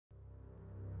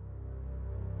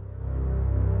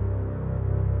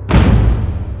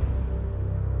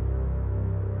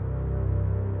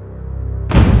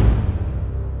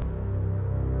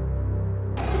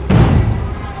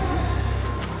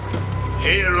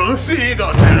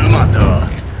Lucigo Terumato,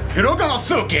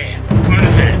 Hiroganosuke,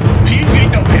 Kunse,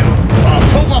 PGW,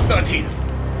 October 13th.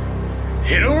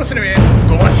 Hirosime,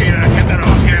 Gowashira Kendaro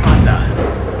Shiremata,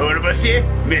 Urbushi,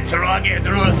 Mitrogi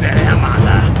Drusel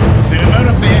Hamada,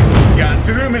 Sumerose,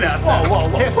 Ganturuminata. Whoa.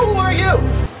 Who are you?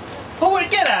 Who would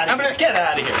get out of here? Get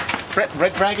out of here.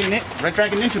 Red Dragon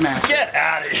Ninja Mask. Get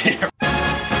out of here.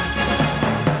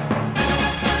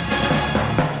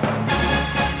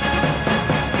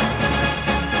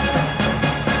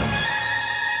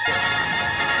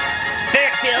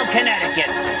 Fairfield,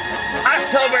 Connecticut,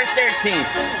 October 13th,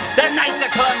 the Knights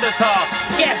of Columbus Hall.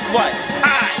 Guess what?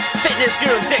 I, fitness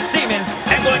guru Dick Siemens,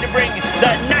 am going to bring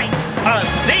the Knights of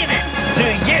Seaman to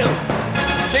you.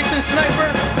 Jason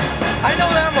Sniper, I know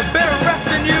that I'm a better rep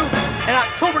than you, and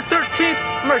October 13th,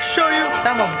 I'm gonna show you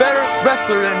that I'm a better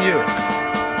wrestler than you.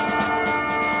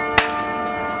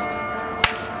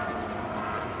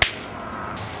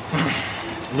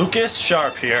 Lucas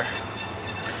Sharp here.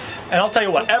 And I'll tell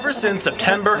you what, ever since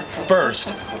September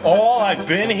 1st, all I've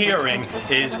been hearing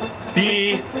is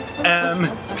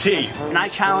BMT. And I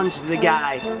challenge the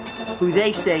guy who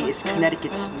they say is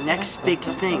Connecticut's next big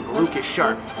thing, Lucas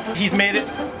Sharp. He's made it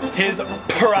his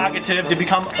prerogative to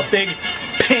become a big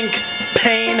pink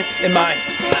pain in my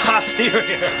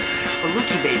posterior. But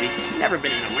Lukey, baby, you've never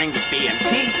been in the ring with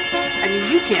BMT. I mean,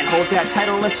 you can't hold that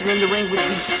title unless you're in the ring with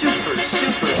the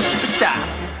superstar,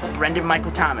 Brendan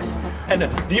Michael Thomas. And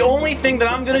the only thing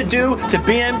that I'm gonna do to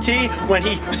BMT when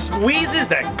he squeezes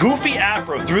that goofy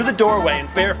afro through the doorway in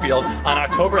Fairfield on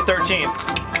October 13th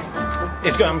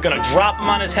is I'm gonna drop him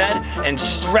on his head and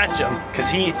stretch him, because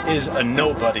he is a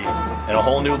nobody. And a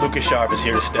whole new Lucas Sharp is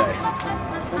here to stay.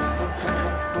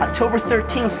 October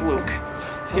 13th, Luke,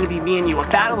 it's gonna be me and you, a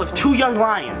battle of two young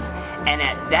lions. And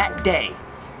at that day,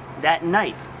 that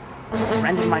night,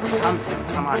 Brendan Michael Thomas is going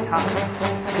to come on top.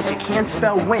 Because you can't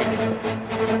spell win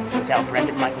without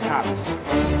Brendan Michael Thomas.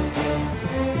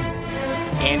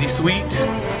 Andy Sweet,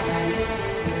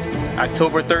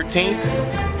 October 13th,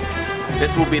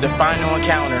 this will be the final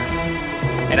encounter.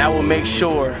 And I will make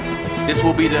sure this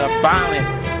will be the violent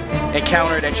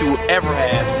encounter that you will ever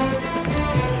have.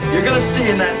 You're gonna see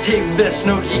in that tape fist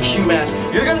no GQ match,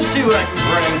 you're gonna see what I can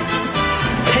bring.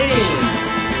 Pain,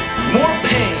 more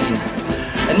pain,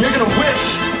 and you're gonna wish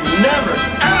you never,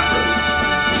 ever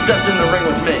stepped in the ring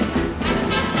with me.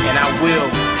 And I will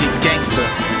get gangster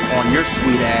on your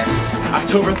sweet ass.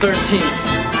 October 13th,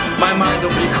 my mind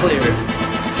will be cleared.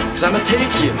 Cause I'm gonna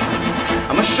take you,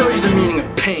 I'm gonna show you the meaning of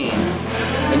pain.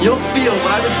 And you'll feel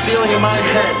what I've been feeling in my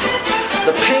head.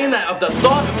 The pain of the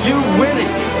thought of you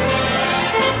winning.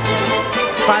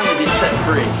 Finally be set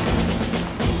free.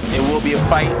 It will be a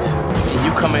fight, and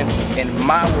you coming in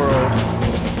my world,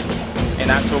 and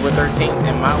October 13th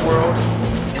in my world,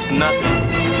 it's nothing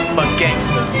but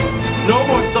gangster. No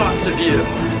more thoughts of you,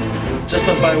 just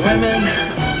of my women,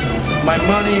 my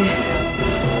money,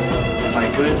 my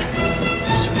good,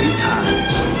 sweet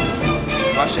times.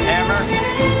 Russian Hammer,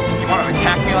 you want to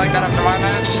attack me like that after my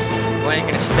match? Well, it ain't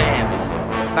gonna stand.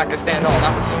 It's not gonna stand at all,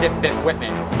 not with Stiff Biff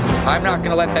Whitman. I'm not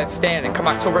gonna let that stand, and come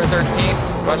October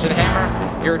 13th, Russian Hammer,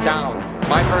 you're down.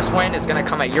 My first win is gonna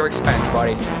come at your expense,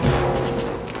 buddy.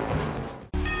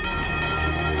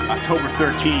 October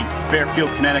 13th, Fairfield,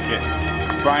 Connecticut.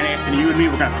 Brian Anthony, you and me,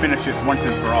 we're gonna finish this once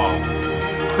and for all.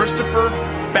 Christopher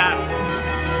Battle.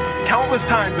 Countless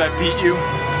times I've beat you,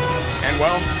 and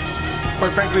well,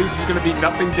 quite frankly, this is gonna be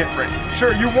nothing different.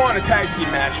 Sure, you won a tag team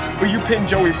match, but you pinned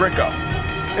Joey Bricko.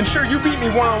 And sure, you beat me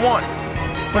one-on-one,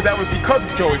 but that was because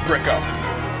of Joey Bricko.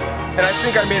 And I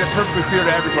think I made it perfectly clear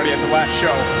to everybody at the last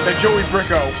show that Joey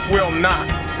Bricko will not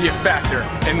be a factor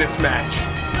in this match.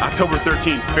 October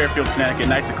 13th, Fairfield,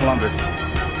 Connecticut, Knights of Columbus.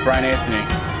 Brian Anthony,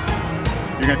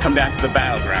 you're gonna come down to the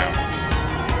battlegrounds.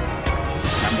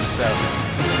 I'm gonna settle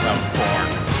this. I was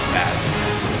born bad.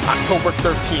 October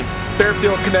 13th,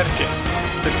 Fairfield, Connecticut,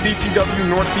 the CCW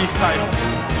Northeast title.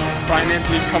 Brian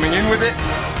Anthony's coming in with it,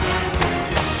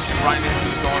 and Brian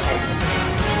Anthony's going home with it.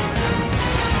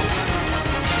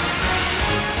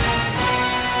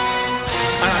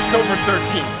 On October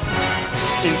 13th,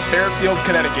 in Fairfield,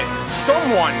 Connecticut,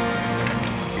 someone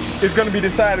is going to be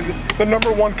decided the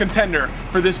 #1 contender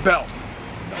for this belt.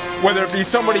 Whether it be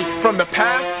somebody from the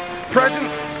past, present,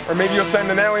 or maybe you'll send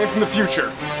an alien from the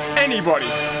future. Anybody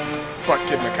but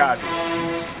Kid Mikaze.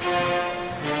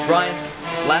 Brian,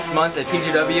 last month at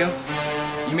PGW,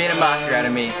 you made a mockery out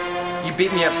of me. You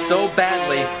beat me up so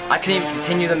badly, I couldn't even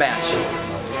continue the match.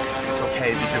 It's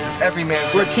okay, because it's every man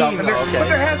for We're himself, team, and okay. but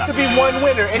there has to be one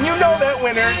winner, and you know that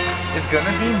winner is gonna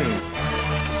be me.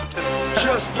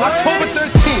 October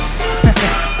 13th.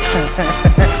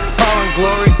 Power and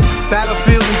Glory,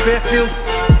 Battlefield in Fairfield.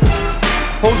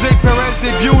 Jose Perez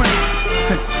debuting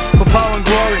for Power and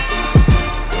Glory.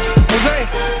 Jose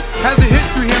has a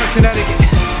history here in Connecticut.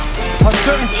 A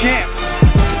certain champ,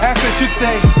 actually I should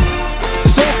say,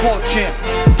 so-called champ.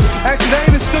 Actually, that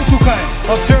even still too kind.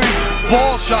 A certain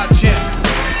ball shot champ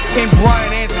named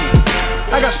Brian Anthony.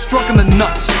 I got struck in the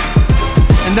nuts,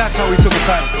 and that's how he took a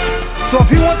title. So if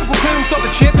he wants to proclaim himself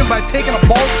a champion by taking a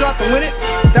ball shot to win it,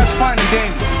 that's fine and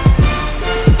dandy.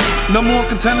 Number one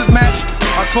contenders match,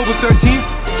 October 13th.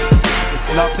 It's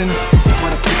nothing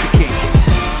but a piece of cake.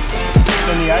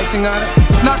 Then the icing on it,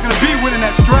 it's not gonna be winning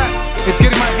that strap. It's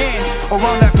getting my hands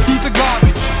around that piece of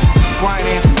garbage, Brian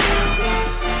Anthony.